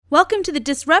Welcome to the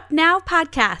Disrupt Now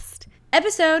podcast,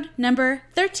 episode number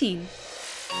 13.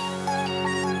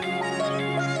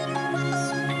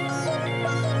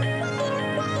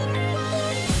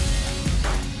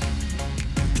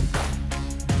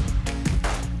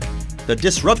 The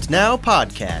Disrupt Now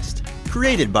podcast,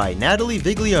 created by Natalie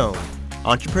Viglione,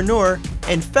 entrepreneur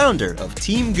and founder of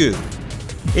Team Goo.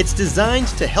 It's designed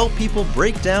to help people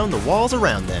break down the walls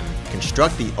around them,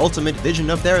 construct the ultimate vision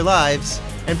of their lives,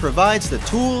 and provides the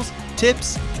tools,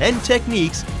 tips, and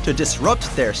techniques to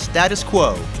disrupt their status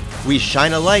quo. We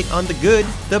shine a light on the good,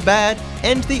 the bad,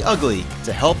 and the ugly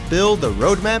to help build the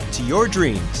roadmap to your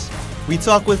dreams. We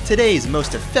talk with today's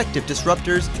most effective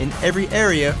disruptors in every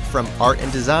area, from art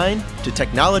and design to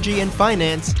technology and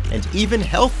finance, and even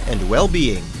health and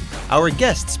well-being. Our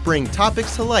guests bring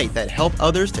topics to light that help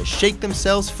others to shake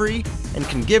themselves free and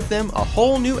can give them a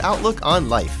whole new outlook on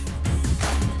life.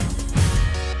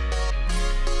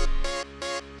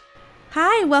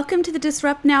 Hi, welcome to the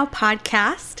Disrupt Now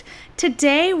podcast.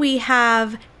 Today we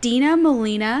have Dina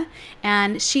Molina,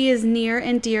 and she is near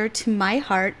and dear to my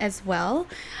heart as well.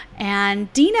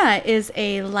 And Dina is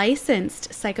a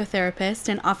licensed psychotherapist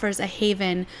and offers a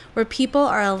haven where people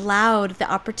are allowed the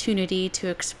opportunity to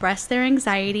express their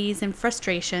anxieties and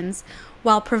frustrations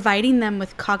while providing them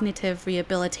with cognitive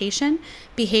rehabilitation,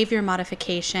 behavior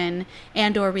modification,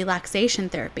 and/or relaxation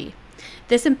therapy.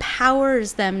 This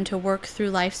empowers them to work through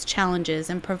life's challenges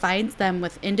and provides them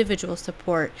with individual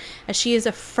support, as she is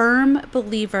a firm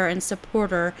believer and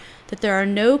supporter that there are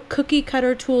no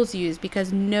cookie-cutter tools used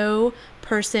because no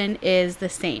person is the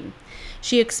same.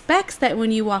 She expects that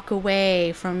when you walk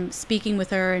away from speaking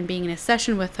with her and being in a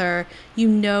session with her, you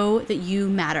know that you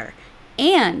matter.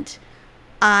 And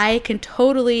I can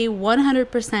totally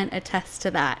 100% attest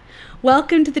to that.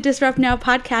 Welcome to the Disrupt Now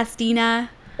podcast, Dina.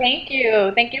 Thank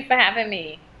you. Thank you for having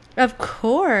me. Of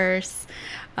course.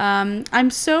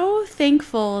 I'm so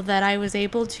thankful that I was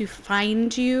able to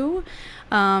find you.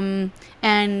 And,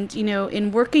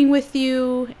 in working with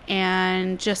you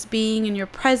and just being in your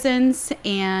presence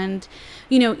and,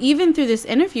 even through this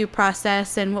interview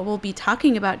process and what we'll be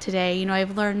talking about today,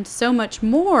 I've learned so much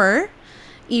more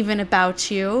even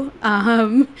about you,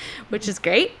 which is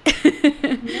great.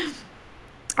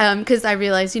 Because I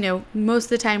realize, most of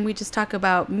the time we just talk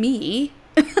about me.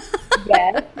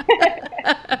 Yes.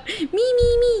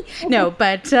 me. No,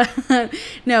 but I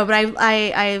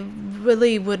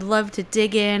really would love to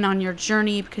dig in on your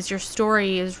journey because your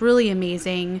story is really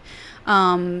amazing.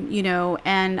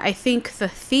 And I think the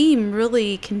theme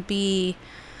really can be,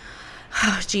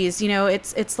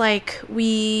 it's like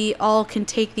we all can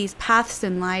take these paths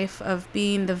in life of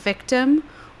being the victim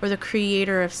or the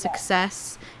creator of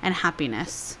success and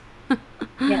happiness.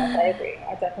 Yes, I agree.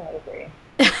 I definitely agree.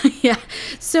 Yeah.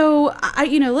 So,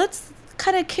 let's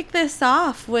kind of kick this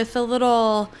off with a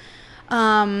little,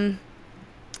 how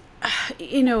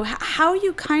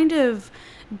you kind of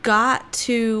got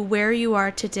to where you are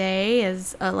today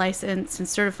as a licensed and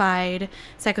certified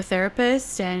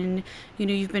psychotherapist. And,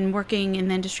 you've been working in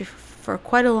the industry for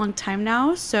quite a long time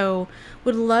now. So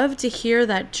would love to hear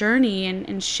that journey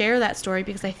and share that story,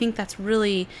 because I think that's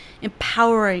really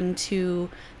empowering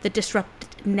to the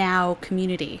Disrupt Now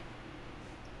community.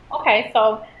 Okay,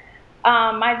 so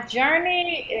my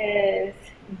journey is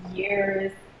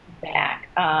years back.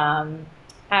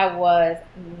 I was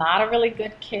not a really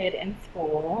good kid in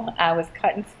school. I was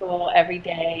cutting school every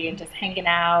day and just hanging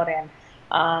out and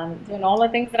doing all the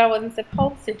things that I wasn't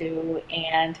supposed to do.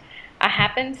 And I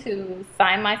happened to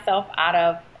sign myself out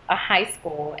of a high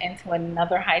school into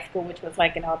another high school, which was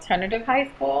like an alternative high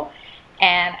school.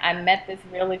 And I met this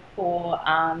really cool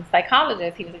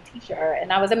psychologist. He was a teacher.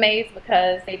 And I was amazed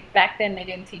because back then they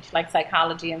didn't teach like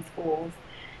psychology in schools.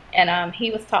 And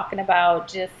he was talking about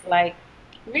just like,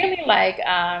 really like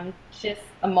just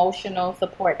emotional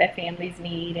support that families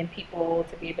need and people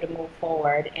to be able to move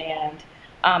forward. And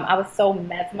I was so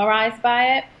mesmerized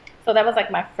by it. So that was like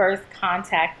my first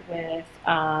contact with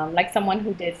like someone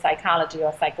who did psychology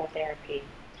or psychotherapy.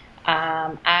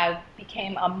 I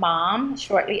became a mom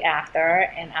shortly after,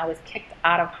 and I was kicked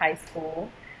out of high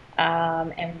school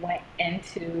and went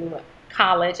into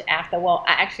college after. Well,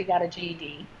 I actually got a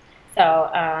GED. So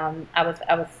I was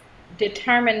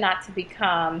determined not to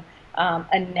become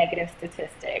a negative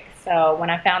statistic. So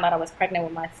when I found out I was pregnant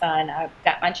with my son, I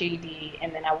got my GED,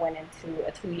 and then I went into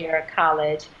a 2-year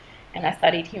college and I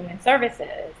studied human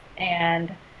services.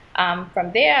 And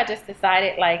from there, I just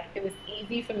decided like it was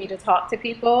easy for me to talk to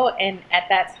people. And at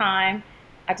that time,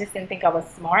 I just didn't think I was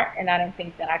smart, and I didn't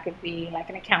think that I could be like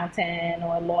an accountant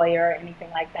or a lawyer or anything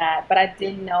like that. But I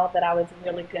did know that I was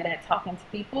really good at talking to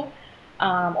people.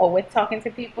 or with talking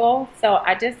to people. So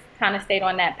I just kind of stayed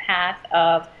on that path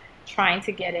of trying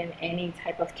to get in any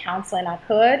type of counseling I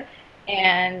could.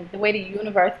 And the way the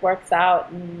universe works out,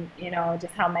 and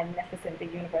just how magnificent the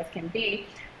universe can be,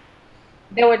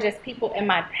 there were just people in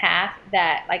my path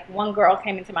that, like, one girl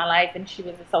came into my life and she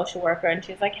was a social worker, and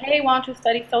she was like, hey, why don't you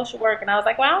study social work? And I was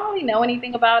like, well, I don't really know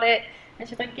anything about it. And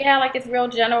she's like, yeah, like, it's real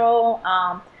general.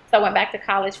 So I went back to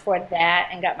college for that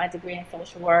and got my degree in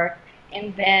social work,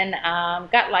 and then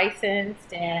got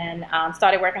licensed and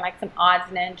started working like some odds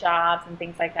and end jobs and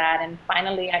things like that. And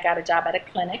finally I got a job at a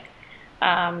clinic,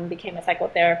 became a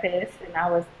psychotherapist, and I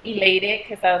was elated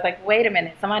because I was like, wait a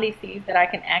minute, somebody sees that I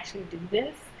can actually do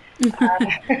this.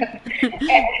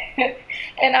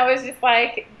 And I was just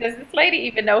like, does this lady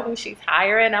even know who she's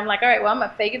hiring? I'm like, all right, well, I'm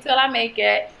gonna fake it till I make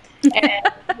it. And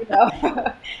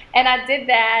and I did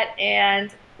that,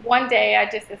 and one day I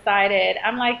just decided,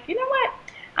 I'm like, you know what,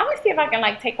 I'm gonna see if I can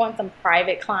like take on some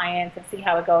private clients and see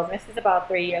how it goes. This is about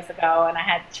 3 years ago, and I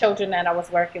had children that I was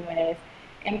working with,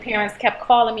 and parents kept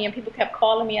calling me and people kept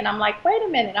calling me, and I'm like, wait a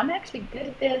minute, I'm actually good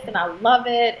at this and I love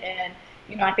it, and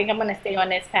I think I'm going to stay on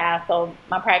this path. So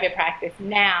my private practice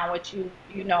now, which you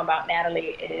know about,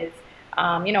 Natalie, is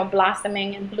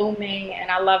blossoming and blooming,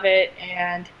 and I love it.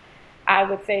 And I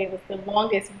would say it was the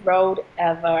longest road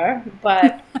ever,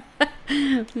 but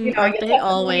they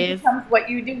always becomes what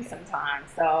you do sometimes.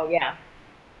 So yeah.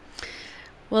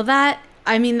 Well, that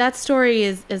story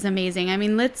is amazing. I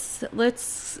mean, let's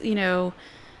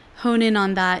hone in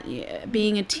on that,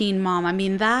 being a teen mom. I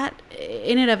mean, that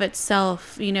in and of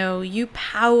itself, you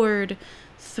powered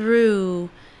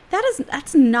through.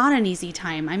 That's not an easy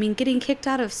time. I mean, getting kicked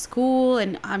out of school,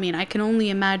 and I mean, I can only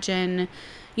imagine,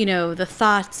 the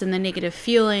thoughts and the negative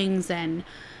feelings, and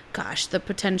gosh, the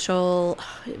potential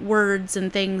words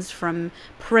and things from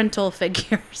parental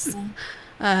figures.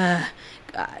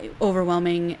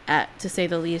 Overwhelming, to say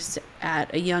the least,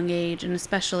 at a young age, and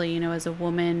especially, as a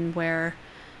woman where,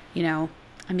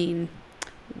 I mean,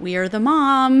 we're the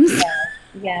moms.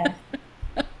 Yeah.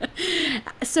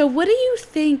 So what do you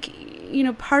think,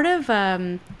 part of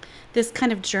this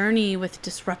kind of journey with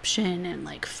disruption and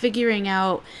like figuring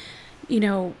out,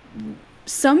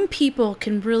 some people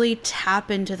can really tap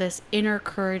into this inner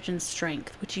courage and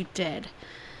strength, which you did.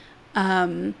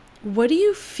 What do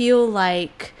you feel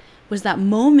like was that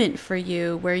moment for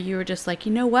you where you were just like,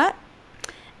 you know what?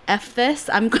 F this,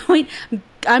 I'm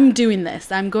doing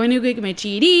this. I'm going to get my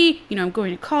GED, I'm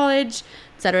going to college,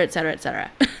 et cetera, et cetera, et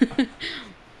cetera.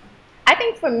 I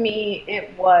think for me,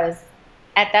 it was,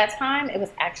 at that time, it was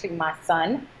actually my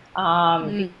son,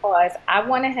 because I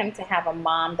wanted him to have a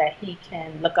mom that he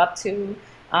can look up to.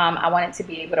 I wanted to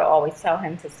be able to always tell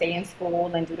him to stay in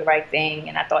school and do the right thing.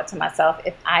 And I thought to myself,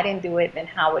 if I didn't do it, then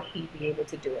how would he be able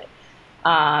to do it?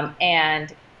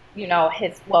 And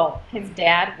his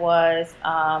dad was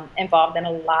involved in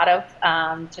a lot of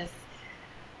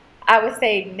I would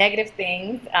say negative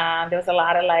things. There was a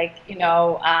lot of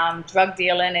drug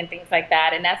dealing and things like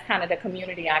that. And that's kind of the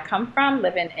community I come from,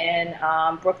 living in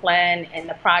Brooklyn, in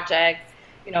the projects.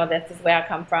 This is where I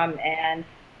come from. And,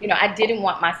 I didn't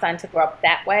want my son to grow up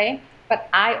that way. But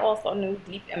I also knew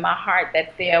deep in my heart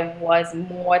that there was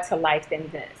more to life than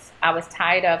this. I was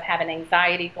tired of having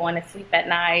anxiety, going to sleep at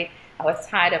night. I was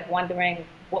tired of wondering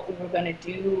what we were going to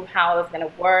do, how it was going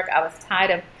to work. I was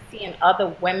tired of seeing other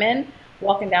women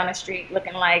walking down the street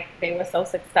looking like they were so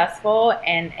successful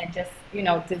and just,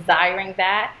 desiring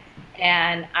that.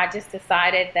 And I just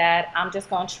decided that I'm just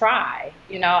going to try.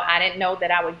 I didn't know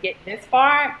that I would get this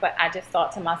far, but I just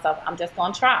thought to myself, I'm just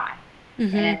going to try.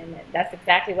 Mm-hmm. And that's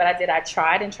exactly what I did. I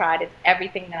tried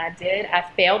everything that I did. I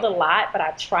failed a lot, but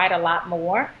I tried a lot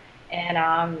more.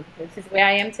 And this is where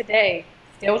I am today.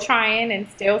 Still trying and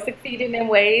still succeeding in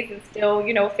ways and still,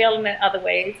 failing in other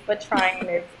ways. But trying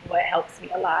is what helps me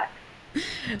a lot.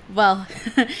 Well,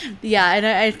 yeah. And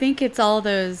I think it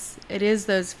is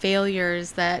those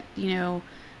failures that,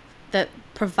 that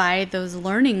provide those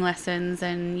learning lessons,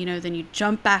 and then you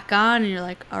jump back on and you're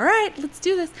like, all right, let's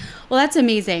do this. Well, that's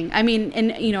amazing. I mean,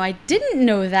 and I didn't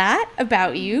know that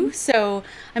about you, so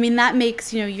I mean that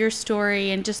makes your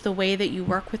story and just the way that you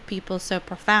work with people so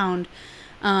profound,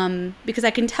 because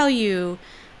I can tell you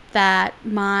that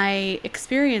my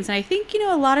experience, and I think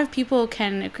a lot of people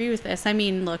can agree with this. I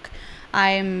mean, look,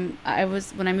 I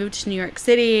was, when I moved to New York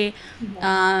City,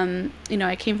 I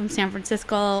came from San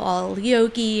Francisco, all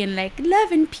yogi and like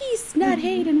love and peace, not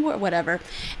hate and war, whatever.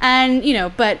 And,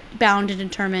 but bound and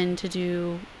determined to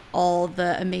do all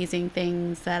the amazing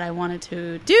things that I wanted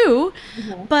to do.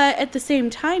 But at the same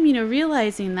time,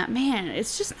 realizing that, man,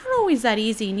 it's just not always that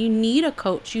easy. And you need a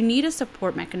coach, you need a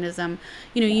support mechanism,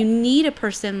 you need a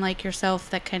person like yourself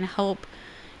that can help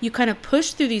you kind of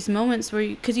push through these moments where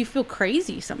because you feel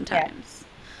crazy sometimes.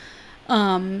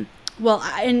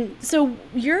 And so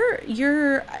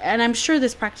you're, and I'm sure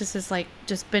this practice has like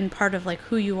just been part of like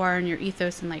who you are and your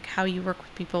ethos and like how you work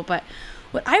with people. But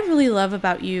what I really love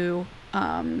about you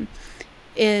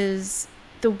is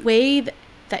the way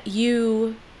that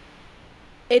you,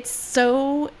 it's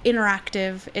so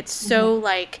interactive. It's so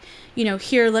like,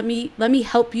 here, let me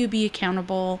help you be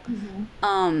accountable.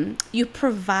 You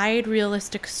provide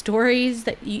realistic stories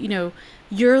that,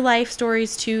 your life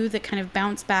stories too, that kind of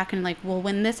bounce back and like, well,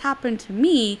 when this happened to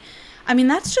me, I mean,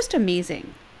 that's just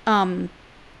amazing. And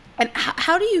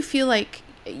how do you feel like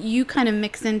you kind of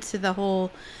mix into the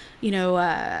whole,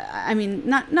 I mean,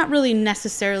 not really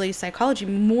necessarily psychology,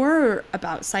 more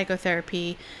about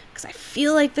psychotherapy, because I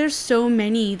feel like there's so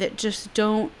many that just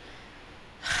don't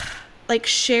like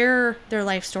share their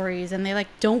life stories, and they like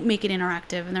don't make it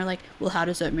interactive, and they're like, well, how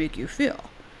does that make you feel?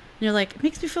 And you're like, it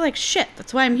makes me feel like shit.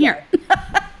 That's why I'm here.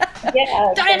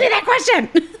 Yeah. Don't answer that question.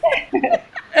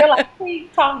 You're like, please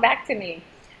talk back to me.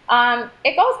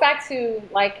 It goes back to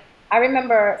like, I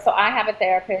remember, so I have a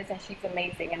therapist and she's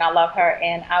amazing and I love her.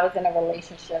 And I was in a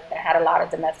relationship that had a lot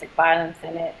of domestic violence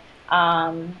in it.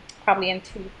 Probably in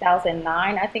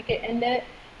 2009, I think it ended.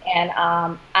 And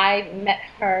I met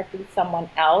her through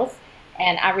someone else.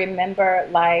 And I remember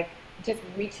like just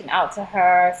reaching out to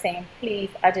her saying, please,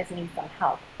 I just need some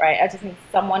help, right? I just need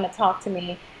someone to talk to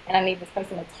me, and I need this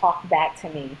person to talk back to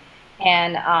me.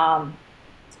 And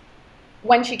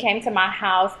when she came to my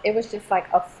house, it was just like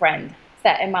a friend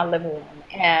sat in my living room,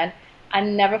 and I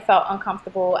never felt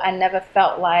uncomfortable. I never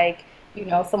felt like,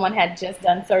 someone had just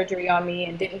done surgery on me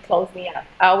and didn't close me up.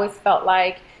 I always felt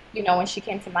like, when she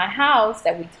came to my house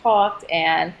that we talked,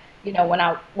 and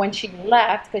when she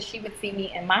left, because she would see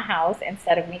me in my house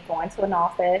instead of me going to an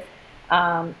office,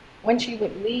 when she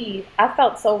would leave, I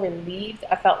felt so relieved.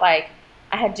 I felt like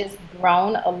I had just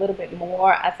grown a little bit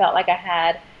more. I felt like I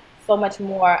had so much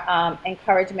more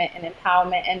encouragement and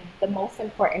empowerment. And the most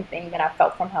important thing that I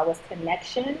felt from her was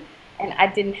connection. And I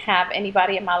didn't have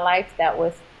anybody in my life that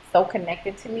was so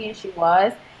connected to me, and she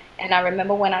was. And I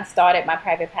remember when I started my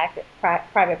private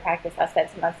practice, I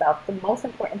said to myself, the most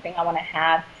important thing I want to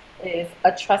have is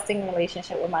a trusting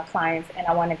relationship with my clients, and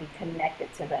I want to be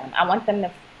connected to them. I want them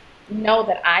to know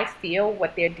that I feel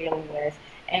what they're dealing with,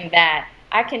 and that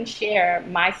I can share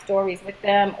my stories with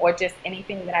them, or just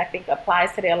anything that I think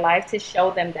applies to their life, to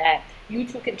show them that you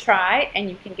too can try and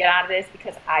you can get out of this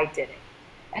because I did it.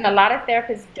 And a lot of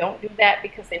therapists don't do that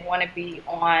because they want to be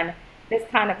on this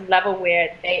kind of level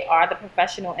where they are the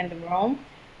professional in the room.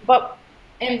 But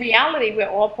in reality, we're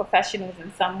all professionals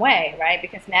in some way, right?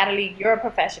 Because Natalie, you're a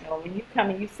professional. When you come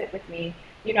and you sit with me,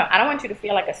 I don't want you to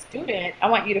feel like a student. I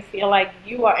want you to feel like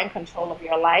you are in control of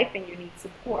your life and you need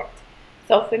support.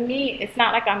 So for me, it's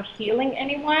not like I'm healing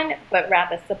anyone, but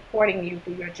rather supporting you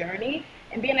through your journey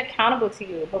and being accountable to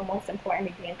you, but most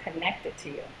importantly, being connected to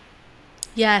you.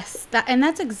 Yes,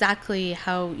 that's exactly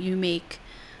how you make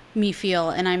me feel.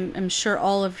 And I'm sure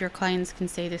all of your clients can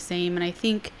say the same. And I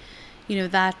think,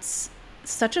 that's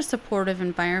such a supportive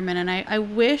environment, and I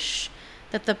wish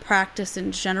that the practice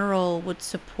in general would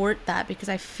support that, because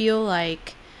I feel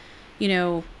like,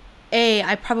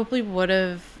 I probably would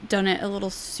have done it a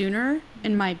little sooner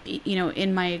in my,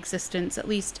 in my existence, at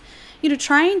least,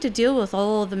 trying to deal with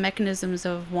all of the mechanisms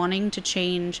of wanting to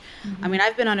change. I mean,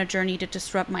 I've been on a journey to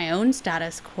disrupt my own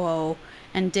status quo,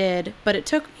 but it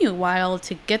took me a while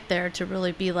to get there, to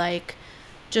really be like,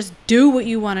 just do what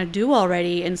you want to do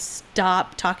already and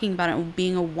stop talking about it and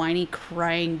being a whiny,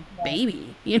 crying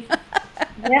baby, Yeah.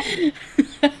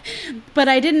 But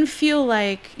I didn't feel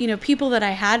like, people that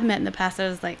I had met in the past, I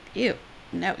was like, ew,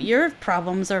 no, your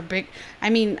problems are big. I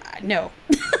mean, no.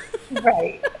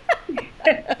 Right.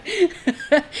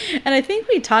 And I think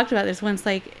we talked about this once,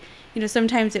 like,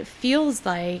 sometimes it feels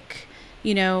like,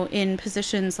 in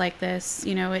positions like this,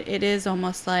 it is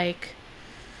almost like,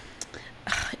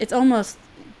 it's almost,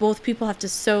 both people have to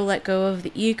so let go of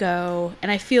the ego,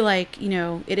 and I feel like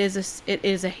it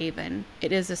is a haven,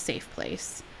 it is a safe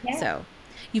place. Yeah. So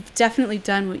you've definitely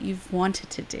done what you've wanted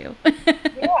to do.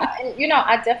 Yeah, and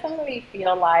I definitely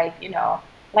feel like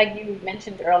like you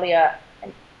mentioned earlier,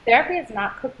 therapy is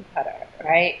not cookie cutter,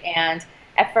 right? And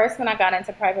at first, when I got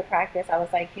into private practice, I was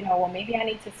like, well, maybe I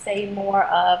need to say more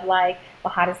of like,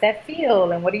 well, how does that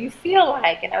feel, and what do you feel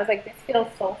like? And I was like, this feels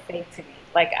so fake to me.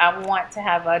 Like, I want to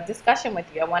have a discussion with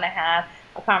you. I want to have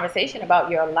a conversation about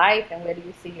your life and where do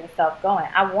you see yourself going.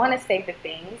 I want to say the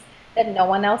things that no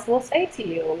one else will say to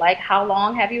you, like how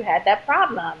long have you had that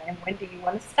problem and when do you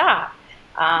want to stop?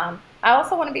 I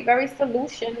also want to be very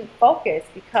solution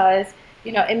focused because,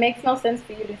 it makes no sense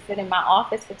for you to sit in my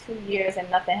office for 2 years and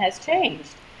nothing has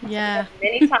changed. Yeah.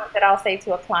 Many times that I'll say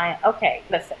to a client, okay,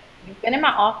 listen, you've been in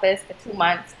my office for 2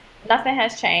 months, nothing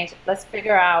has changed. Let's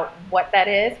figure out what that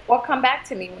is, or come back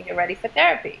to me when you're ready for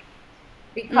therapy.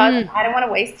 Because I don't want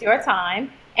to waste your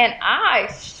time. And I,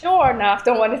 sure enough,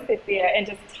 don't want to sit there and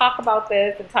just talk about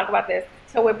this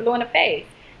till we're blue in the face,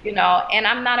 And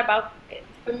I'm not about,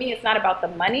 for me, it's not about the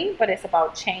money, but it's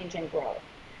about change and growth.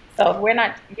 So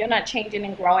if you're not changing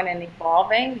and growing and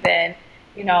evolving, then,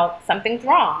 something's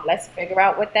wrong. Let's figure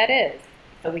out what that is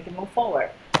so we can move forward.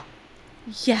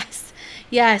 Yes.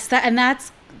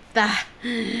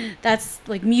 That's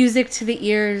like music to the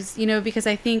ears, because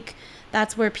I think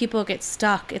that's where people get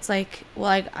stuck. It's like,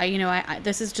 well,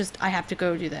 this is just, I have to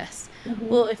go do this. Mm-hmm.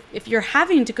 Well, if you're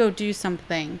having to go do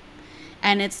something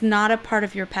and it's not a part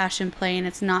of your passion play and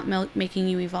it's not making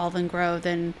you evolve and grow,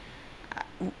 then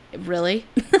really?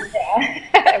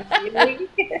 Yeah. Really?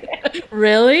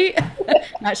 Really?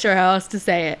 Not sure how else to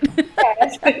say it.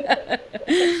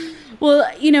 Yes. Well,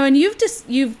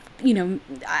 and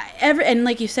and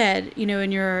like you said,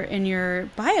 in your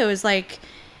bio is like,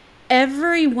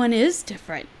 everyone is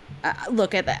different.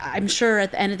 Look at that. I'm sure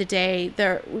at the end of the day,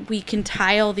 we can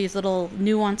tie all these little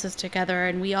nuances together,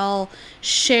 and we all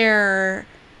share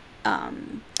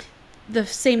the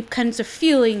same kinds of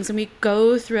feelings, and we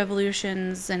go through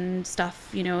evolutions and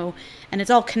stuff, and it's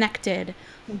all connected.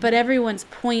 Mm-hmm. But everyone's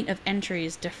point of entry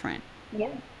is different. Yeah.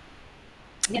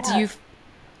 Do you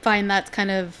find that's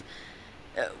kind of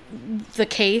the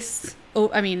case? Oh,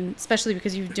 I mean, especially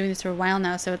because you've been doing this for a while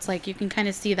now, so it's like you can kind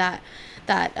of see that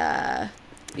the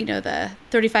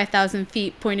 35,000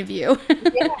 feet point of view.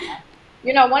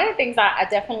 Yeah. One of the things I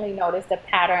definitely noticed a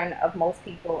pattern of most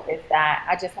people is that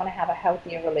I just want to have a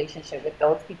healthier relationship with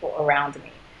those people around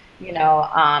me.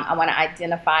 I want to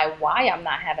identify why I'm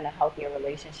not having a healthier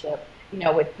relationship,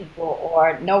 with people,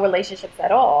 or no relationships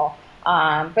at all.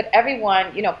 But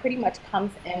everyone, pretty much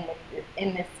comes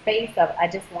in this space of, I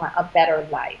just want a better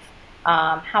life.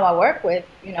 How I work with,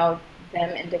 them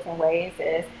in different ways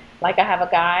is, like, I have a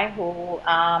guy who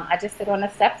I just sit on the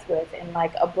steps with in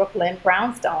like a Brooklyn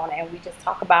brownstone, and we just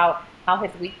talk about how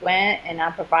his week went, and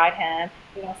I provide him,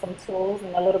 some tools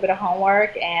and a little bit of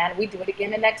homework, and we do it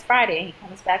again the next Friday, and he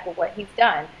comes back with what he's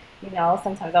done.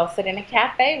 Sometimes I'll sit in a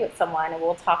cafe with someone and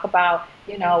we'll talk about,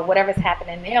 whatever's happened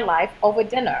in their life over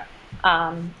dinner.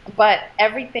 But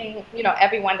everything,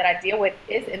 everyone that I deal with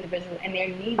is individual, and their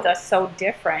needs are so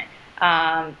different.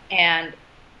 And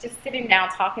just sitting down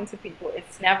talking to people,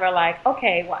 it's never like,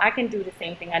 okay, well, I can do the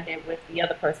same thing I did with the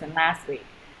other person last week.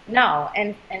 No.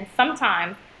 And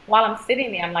sometimes while I'm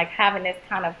sitting there, I'm like having this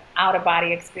kind of out of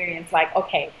body experience, like,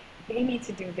 okay, they need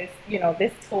to do this,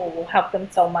 this tool will help them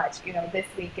so much, this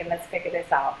week, and let's figure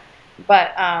this out.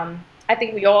 But I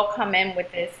think we all come in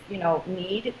with this,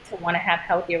 need to want to have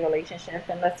healthier relationships.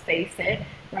 And let's face it,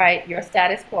 right? Your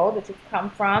status quo that you've come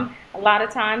from a lot of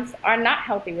times are not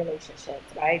healthy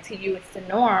relationships, right? To you, it's the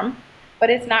norm, but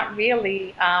it's not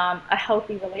really a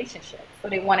healthy relationship. So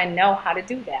they want to know how to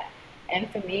do that. And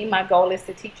for me, my goal is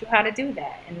to teach you how to do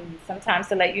that. And sometimes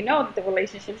to let you know that the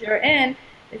relationships you're in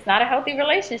is not a healthy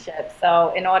relationship.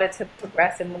 So in order to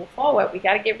progress and move forward, we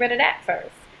got to get rid of that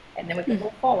first, and then we can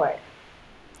move forward.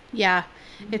 Yeah,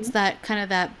 it's that kind of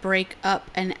that break up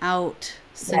and out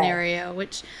scenario,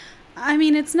 which, I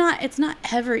mean, it's not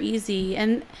ever easy.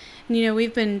 And,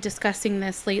 we've been discussing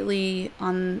this lately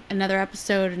on another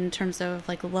episode in terms of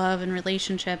like love and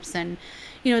relationships. And,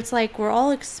 it's like we're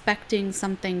all expecting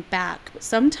something back. But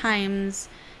sometimes,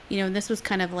 and this was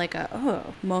kind of like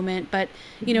a moment, but,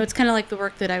 it's kind of like the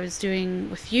work that I was doing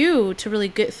with you to really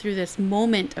get through this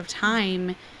moment of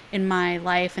time in my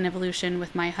life and evolution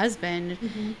with my husband.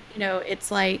 Mm-hmm.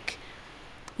 It's like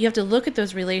you have to look at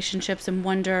those relationships and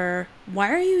wonder,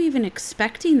 why are you even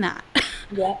expecting that?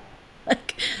 Yeah.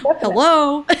 Like,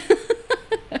 hello.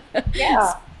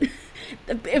 Yeah.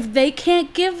 If they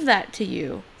can't give that to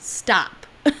you, stop.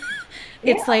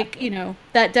 It's like,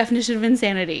 that definition of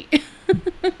insanity.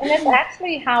 And it's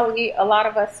actually how a lot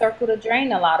of us circle the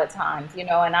drain a lot of times, and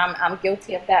I'm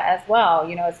guilty of that as well.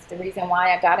 It's the reason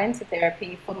why I got into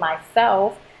therapy for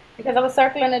myself, because I was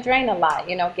circling the drain a lot,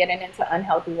 getting into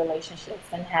unhealthy relationships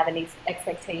and having these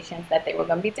expectations that they were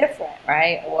going to be different,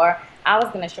 right? Or I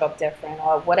was going to show up different,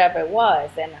 or whatever it was.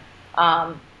 And,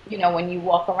 when you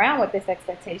walk around with this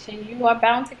expectation, you are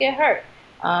bound to get hurt.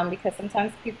 because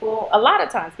sometimes a lot of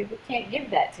times people can't give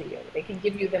that to you. They can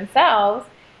give you themselves,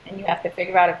 and you have to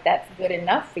figure out if that's good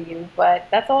enough for you, but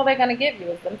that's all they're going to give you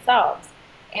is themselves.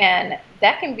 And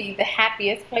that can be the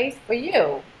happiest place for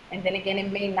you. And then again,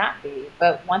 it may not be.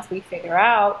 But once we figure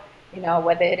out,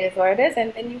 whether it is or it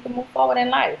isn't, then you can move forward in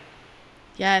life.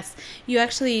 Yes, you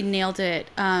actually nailed it.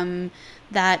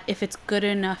 That if it's good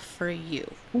enough for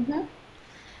you. Mm-hmm.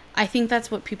 I think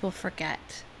that's what people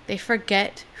forget. They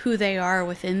forget who they are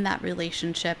within that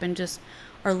relationship and just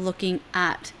are looking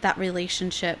at that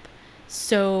relationship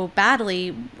so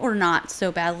badly, or not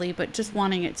so badly, but just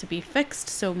wanting it to be fixed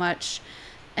so much,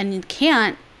 and you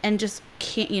can't, and just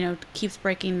can't, keeps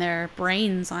breaking their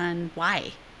brains on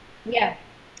why. Yeah.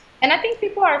 And I think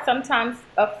people are sometimes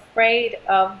afraid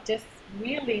of just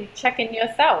really checking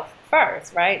yourself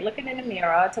first, right? Looking in the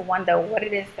mirror to wonder what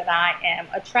it is that I am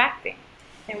attracting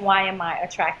and why am I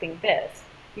attracting this?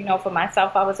 For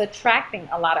myself, I was attracting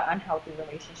a lot of unhealthy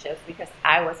relationships because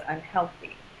I was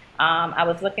unhealthy. I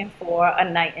was looking for a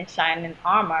knight in shining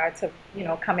armor to,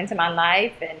 come into my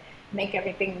life and make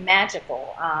everything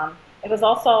magical. It was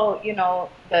also,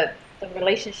 the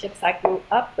relationships I grew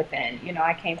up within.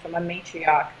 I came from a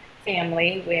matriarch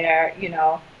family where,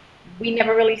 we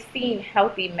never really seen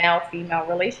healthy male-female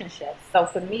relationships. So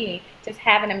for me, just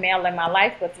having a male in my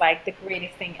life was like the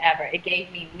greatest thing ever. It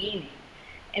gave me meaning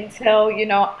until,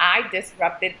 I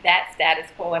disrupted that status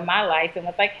quo in my life and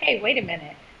was like, hey, wait a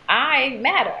minute. I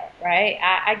matter, right?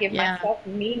 I give myself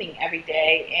meaning every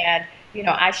day. And,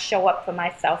 I show up for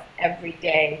myself every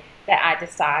day that I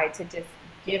decide to just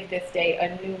give this day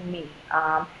a new me.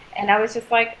 And I was just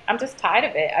like, I'm just tired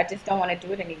of it. I just don't want to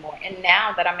do it anymore. And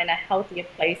now that I'm in a healthier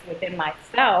place within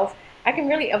myself, I can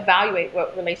really evaluate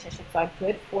what relationships are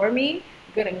good for me,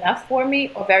 good enough for me,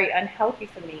 or very unhealthy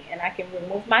for me. And I can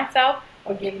remove myself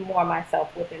or give more of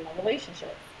myself within the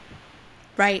relationship.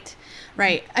 Right.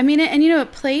 I mean, and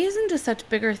it plays into such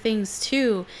bigger things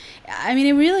too. I mean,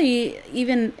 it really,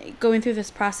 even going through this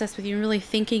process with you, really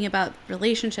thinking about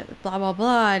relationship, blah, blah,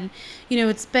 blah. And,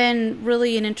 it's been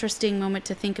really an interesting moment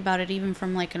to think about it, even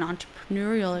from like an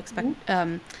entrepreneurial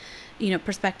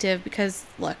perspective, because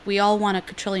look, we all want $1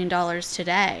 quadrillion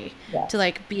today to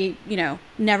like be,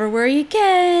 never worry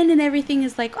again. And everything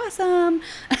is like awesome.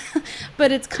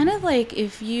 But it's kind of like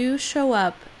if you show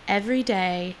up every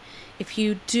day, if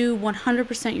you do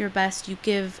 100% your best, you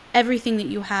give everything that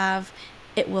you have,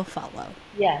 it will follow.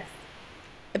 Yes.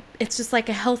 It's just like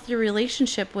a healthier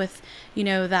relationship with,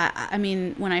 that. I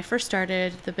mean, when I first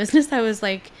started the business, I was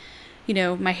like,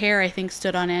 my hair, I think,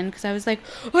 stood on end because I was like,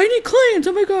 I need clients.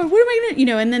 Oh my God, what am I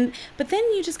going to, but then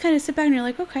you just kind of sit back and you're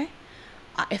like, okay,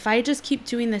 if I just keep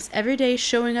doing this every day,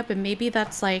 showing up, and maybe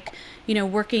that's like,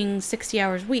 working 60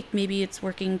 hours a week, maybe it's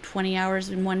working 20 hours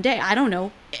in one day. I don't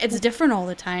know. It's different all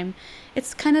the time.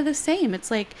 It's kind of the same.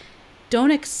 It's like,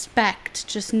 don't expect,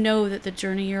 just know that the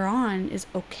journey you're on is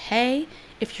okay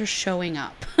if you're showing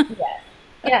up.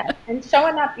 Yeah. And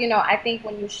showing up, I think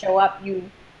when you show up, you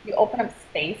open up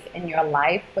space in your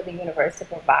life for the universe to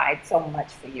provide so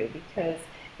much for you, because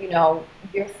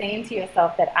you're saying to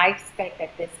yourself that I expect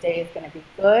that this day is going to be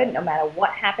good no matter what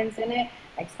happens in it.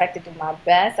 I expect to do my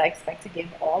best. I expect to give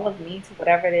all of me to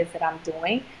whatever it is that I'm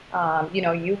doing.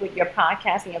 You with your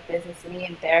podcast and your business, me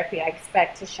in therapy, I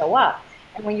expect to show up.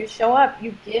 And when you show up,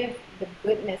 you give the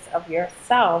goodness of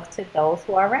yourself to those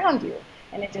who are around you.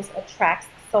 And it just attracts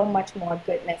so much more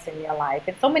goodness in your life.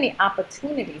 And so many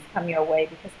opportunities come your way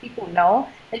because people know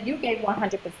that you gave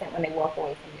 100% when they walk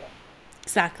away from you.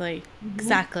 Exactly.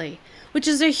 Which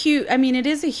is it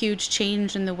is a huge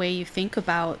change in the way you think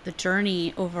about the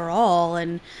journey overall.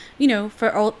 And,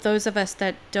 for all those of us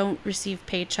that don't receive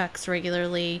paychecks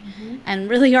regularly and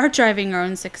really are driving our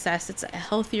own success, it's a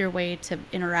healthier way to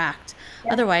interact.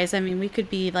 Yeah. Otherwise, we could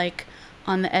be like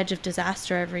on the edge of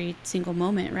disaster every single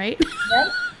moment, right?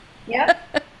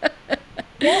 Yep.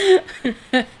 But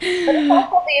it's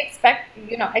also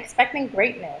expecting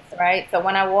greatness, right? So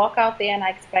when I walk out there and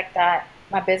I expect that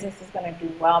my business is going to do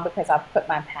well because I've put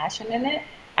my passion in it,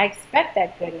 I expect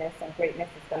that goodness and greatness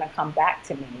is going to come back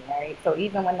to me, right? So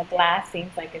even when the glass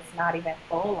seems like it's not even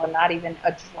full or not even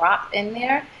a drop in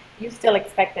there, you still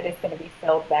expect that it's going to be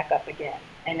filled back up again.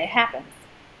 And it happens.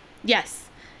 Yes,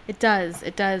 it does.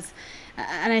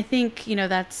 And I think,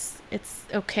 it's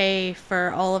okay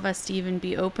for all of us to even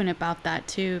be open about that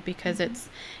too, because it's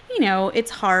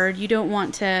hard. You don't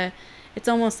want to, it's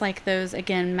almost like those,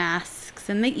 again, masks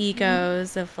and the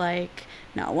egos of like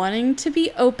not wanting to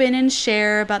be open and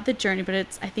share about the journey. But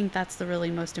I think that's the really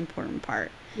most important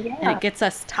part. Yeah. And it gets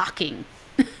us talking.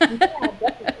 Yeah,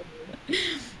 definitely.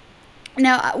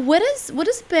 Now, what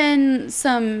has been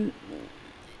some,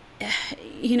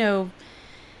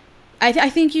 I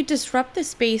think you disrupt the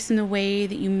space in the way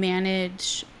that you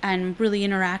manage and really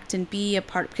interact and be a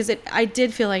part, because I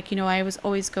did feel like, I was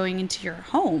always going into your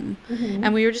home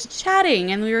and we were just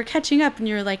chatting and we were catching up and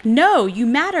you're like, no, you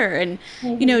matter. And,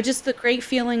 just the great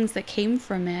feelings that came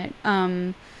from it.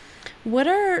 What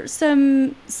are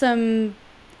some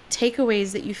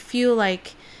takeaways that you feel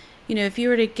like, if you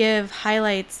were to give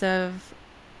highlights of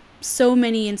so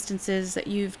many instances that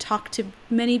you've talked to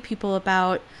many people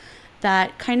about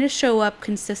that kind of show up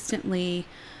consistently,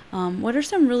 what are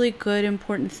some really good,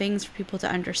 important things for people to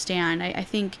understand? I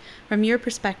think from your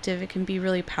perspective, it can be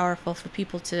really powerful for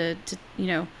people to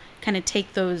kind of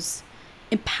take those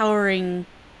empowering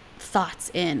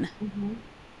thoughts in.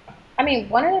 I mean,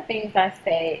 one of the things I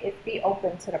say is be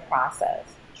open to the process,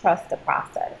 trust the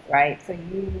process, right? So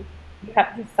you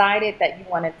have decided that you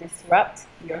want to disrupt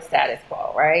your status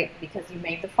quo, right? Because you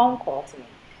made the phone call to me.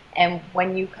 And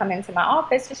when you come into my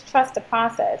office, just trust the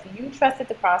process. You trusted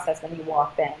the process when you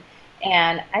walked in.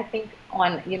 And I think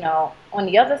on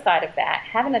the other side of that,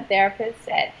 having a therapist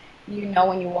that,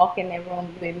 when you walk in their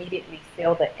room, you immediately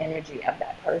feel the energy of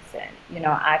that person.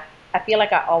 I feel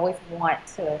like I always want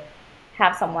to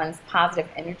have someone's positive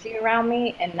energy around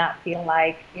me and not feel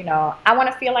like, I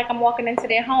want to feel like I'm walking into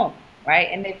their home, right?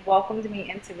 And they've welcomed me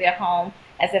into their home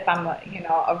as if I'm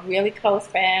a really close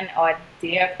friend or a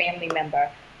dear family member.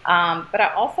 But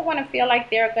I also want to feel like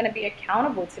they're going to be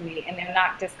accountable to me and they're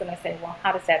not just going to say, well,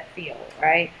 how does that feel,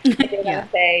 right? They're going to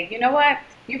say, you know what,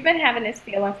 you've been having this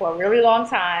feeling for a really long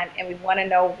time and we want to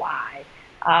know why.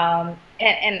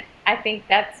 And I think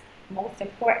that's most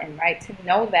important, right? To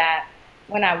know that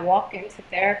when I walk into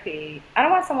therapy, I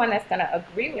don't want someone that's going to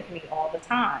agree with me all the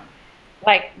time.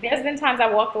 Like, there's been times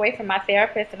I walked away from my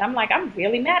therapist and I'm like, I'm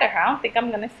really mad at her. I don't think I'm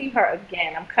going to see her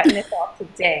again. I'm cutting this off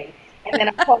today. And then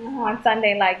I'm calling her on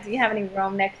Sunday, like, do you have any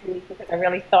room next week? Because I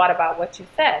really thought about what you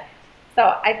said.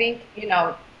 So I think,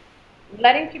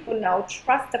 letting people know,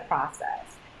 trust the process.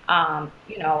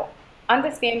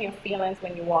 Understand your feelings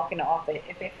when you walk in the office.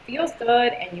 If it feels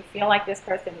good and you feel like this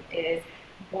person is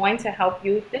going to help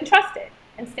you, then trust it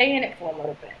and stay in it for a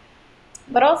little bit.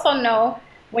 But also know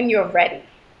when you're ready,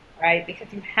 right?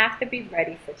 Because you have to be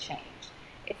ready for change.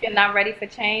 If you're not ready for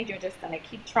change, you're just going to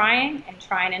keep trying and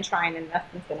trying and trying, and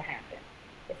nothing's going to happen.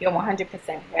 If you're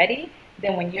 100% ready,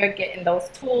 then when you're getting those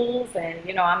tools and,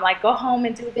 I'm like, go home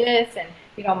and do this and,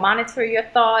 monitor your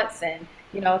thoughts and,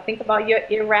 think about your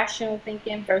irrational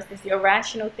thinking versus your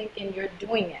rational thinking, you're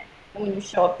doing it. And when you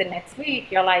show up the next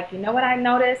week, you're like, you know what I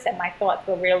noticed? And my thoughts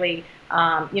were really,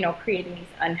 creating these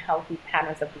unhealthy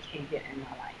patterns of behavior in my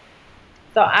life.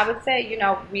 So I would say,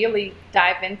 really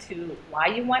dive into why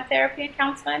you want therapy and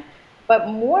counseling, but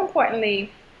more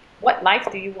importantly, what life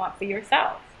do you want for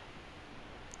yourself?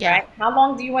 Yeah. Right? How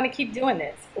long do you want to keep doing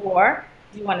this? Or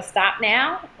do you want to stop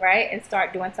now, right, and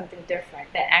start doing something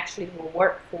different that actually will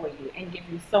work for you and give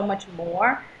you so much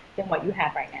more than what you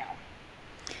have right now?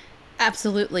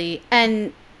 Absolutely.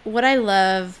 And what I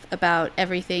love about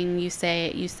everything you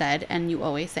said, and you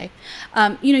always say,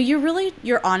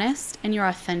 you're honest and you're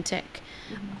authentic.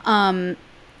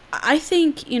 I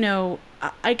think,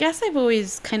 I guess I've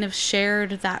always kind of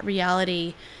shared that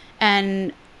reality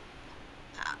and,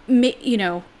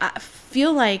 I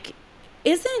feel like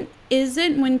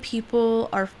isn't when people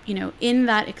are, in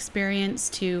that experience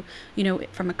to,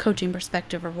 from a coaching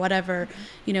perspective or whatever,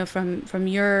 from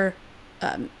your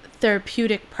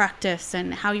therapeutic practice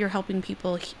and how you're helping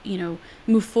people,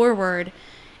 move forward,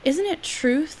 isn't it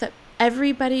truth that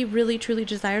everybody really truly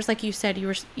desires? Like you said,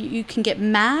 you can get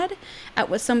mad at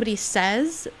what somebody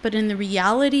says, but in the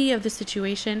reality of the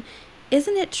situation,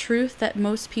 isn't it truth that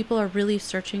most people are really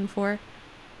searching for?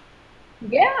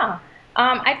 Yeah.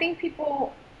 I think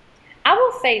I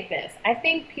will say this, I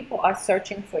think people are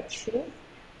searching for truth,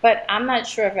 but I'm not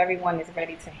sure if everyone is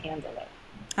ready to handle it.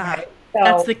 Right?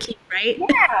 That's the key, right?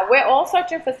 Yeah, we're all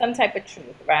searching for some type of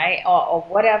truth, right? Or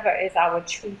whatever is our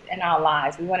truth in our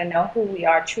lives. We want to know who we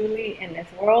are truly in this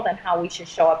world and how we should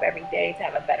show up every day to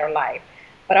have a better life.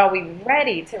 But are we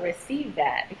ready to receive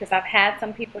that? Because I've had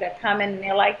some people that come in and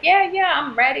they're like, yeah,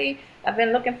 I'm ready. I've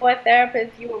been looking for a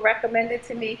therapist. You were recommended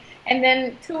to me. And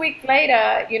then 2 weeks later,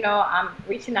 I'm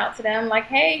reaching out to them like,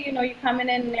 hey, you're coming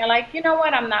in. And they're like, you know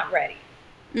what? I'm not ready.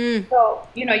 So,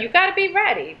 you got to be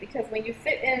ready, because when you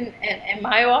sit in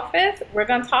my office, we're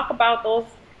going to talk about those,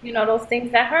 those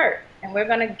things that hurt, and we're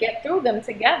going to get through them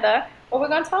together, but we're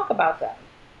going to talk about them.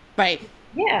 Right.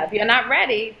 Yeah. If you're not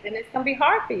ready, then it's going to be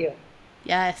hard for you.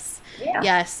 Yes. Yeah.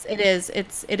 Yes, it is.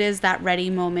 It is that ready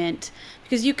moment,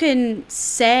 because you can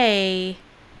say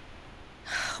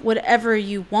whatever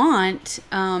you want,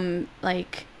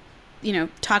 like,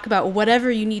 talk about whatever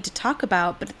you need to talk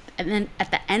about. But and then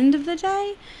at the end of the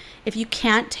day, if you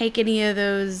can't take any of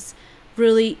those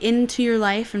really into your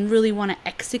life and really want to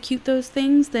execute those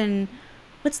things, then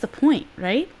what's the point,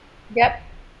 right? Yep.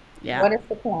 Yeah. What is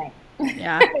the point?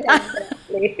 Yeah.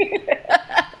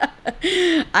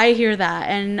 I hear that.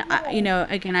 And,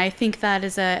 again, I think that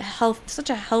is such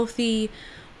a healthy,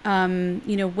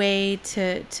 way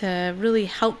to really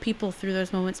help people through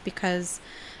those moments because,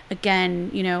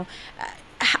 again,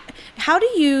 how do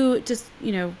you just,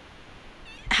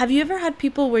 have you ever had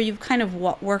people where you've kind of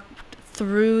worked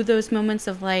through those moments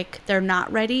of like they're not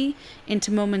ready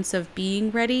into moments of being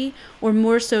ready, or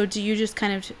more so do you just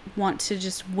kind of want to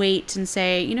just wait and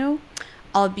say,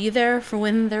 I'll be there for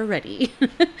when they're ready?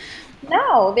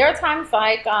 No, there are times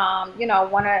like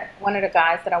one of the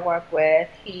guys that I work with,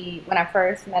 when I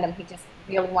first met him, he just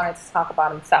really wanted to talk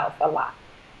about himself a lot.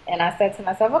 And I said to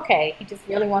myself, okay, he just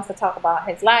really wants to talk about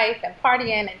his life and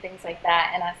partying and things like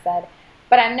that. And I said,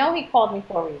 but I know he called me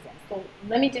for a reason. So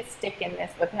let me just stick in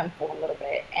this with him for a little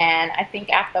bit. And I think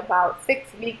after about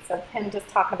 6 weeks of him just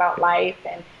talking about life,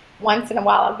 and once in a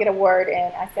while I'll get a word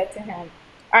in, I said to him,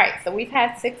 all right, so we've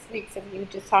had 6 weeks of you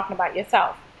just talking about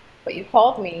yourself, but you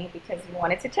called me because you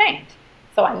wanted to change.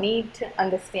 So I need to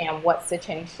understand what's the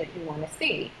change that you want to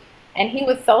see. And he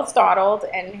was so startled,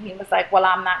 and he was like, well,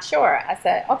 I'm not sure. I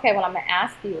said, okay, well, I'm going to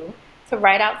ask you to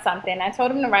write out something. I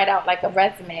told him to write out like a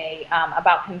resume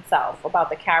about himself, about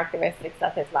the characteristics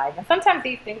of his life. And sometimes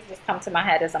these things just come to my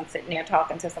head as I'm sitting there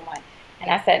talking to someone.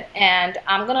 And I said, and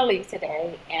I'm going to leave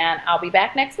today, and I'll be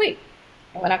back next week.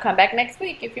 And when I come back next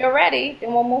week, if you're ready,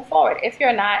 then we'll move forward. If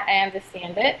you're not, I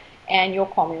understand it, and you'll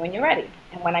call me when you're ready.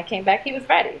 And when I came back, he was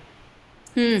ready.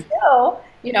 Still,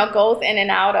 goes in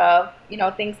and out of,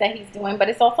 things that he's doing, but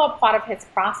it's also a part of his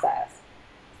process.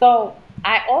 So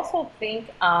I also think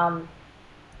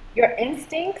your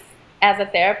instincts as a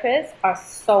therapist are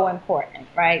so important,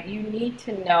 right? You need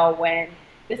to know when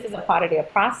this is a part of their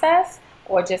process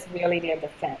or just really their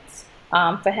defense.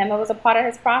 For him, it was a part of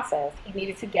his process. He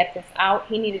needed to get this out.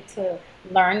 He needed to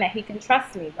learn that he can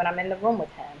trust me when I'm in the room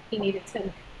with him. He needed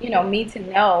to, me to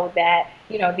know that,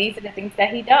 these are the things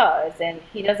that he does and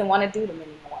he doesn't want to do them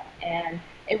anymore. And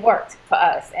it worked for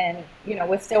us. And,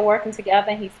 we're still working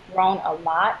together. He's grown a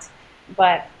lot.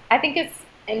 But I think it's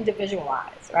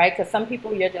individualized, right? Because some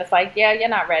people you're just like, yeah, you're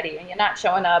not ready and you're not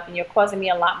showing up and you're causing me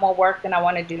a lot more work than I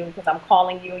want to do because I'm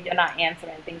calling you, you're not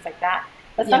answering, things like that.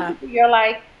 But some people you're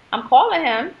like, I'm calling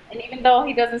him, and even though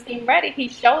he doesn't seem ready, he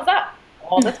shows up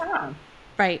all the time.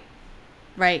 Right.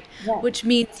 Yeah. Which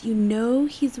means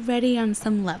he's ready on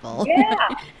some level.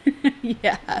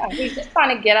 Yeah. He's just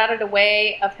trying to get out of the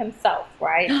way of himself,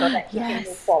 right? So that he can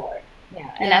move forward.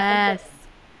 Yeah. And yes.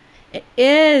 It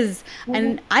is. Mm-hmm.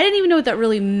 And I didn't even know what that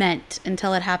really meant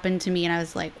until it happened to me, and I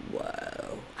was like,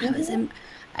 whoa.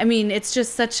 It's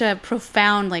just such a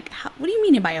profound, what do you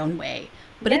mean in my own way?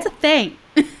 But it's a thing.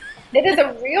 It is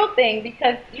a real thing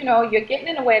because, you're getting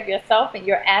in the way of yourself and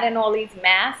you're adding all these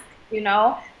masks,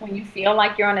 when you feel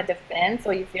like you're on a defense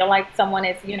or you feel like someone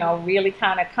is, really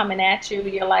kind of coming at you,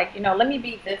 you're like, let me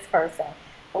be this person.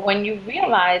 But when you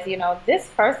realize, this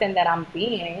person that I'm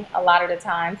being a lot of the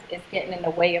times is getting in the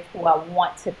way of who I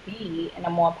want to be in a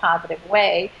more positive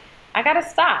way, I got to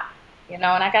stop, and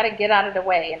I got to get out of the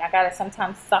way. And I got to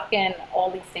sometimes suck in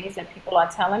all these things that people are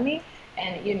telling me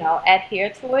and, adhere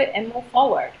to it and move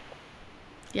forward.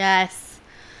 Yes.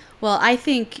 Well, I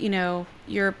think,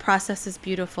 your process is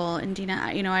beautiful. And Dina,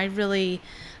 I really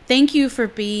thank you for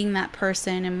being that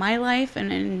person in my life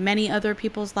and in many other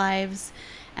people's lives.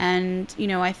 And,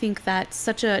 I think that's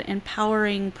such an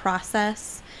empowering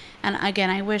process. And again,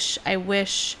 I wish,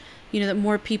 that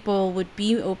more people would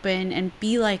be open and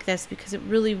be like this because it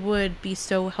really would be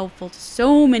so helpful to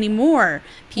so many more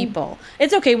people.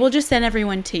 It's okay. We'll just send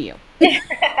everyone to you.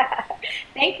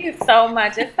 Thank you so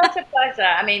much. It's such a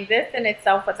pleasure. This in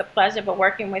itself was a pleasure, but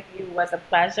working with you was a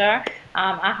pleasure.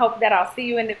 I hope that I'll see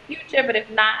you in the future, but if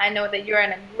not, I know that you're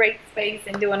in a great space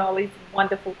and doing all these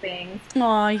wonderful things.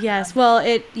 Oh, yes. Well,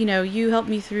 you helped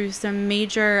me through some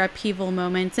major upheaval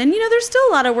moments, and, there's still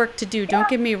a lot of work to do. Don't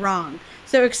get me wrong.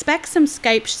 So expect some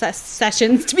Skype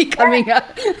sessions to be coming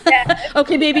up. Yes.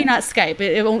 Okay, maybe not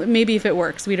Skype. Maybe if it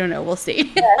works, we don't know. We'll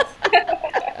see. Yes.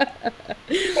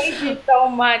 Thank you so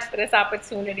much for this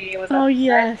opportunity. It was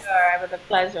pleasure. It was a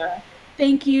pleasure.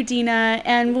 Thank you, Dina.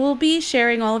 And we'll be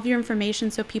sharing all of your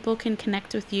information so people can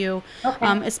connect with you,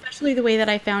 especially the way that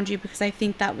I found you, because I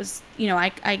think that was,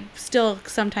 I still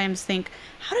sometimes think,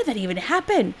 how did that even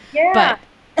happen? Yeah.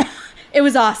 But it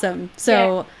was awesome.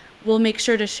 So we'll make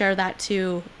sure to share that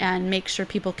too and make sure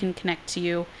people can connect to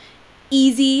you.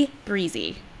 Easy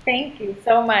breezy. Thank you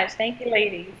so much. Thank you,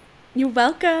 ladies. You're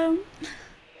welcome.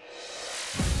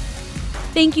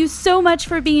 Thank you so much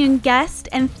for being a guest,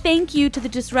 and thank you to the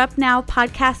Disrupt Now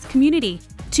podcast community.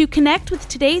 To connect with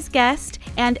today's guest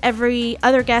and every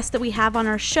other guest that we have on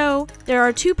our show, there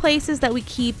are 2 places that we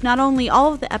keep not only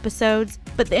all of the episodes,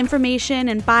 but the information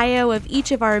and bio of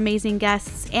each of our amazing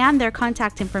guests and their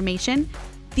contact information.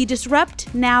 The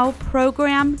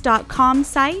DisruptNowProgram.com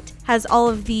site has all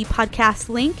of the podcast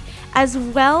link, as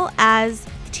well as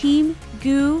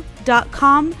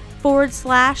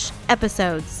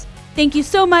teamgoo.com/episodes. Thank you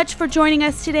so much for joining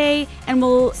us today, and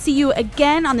we'll see you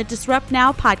again on the Disrupt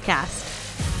Now podcast.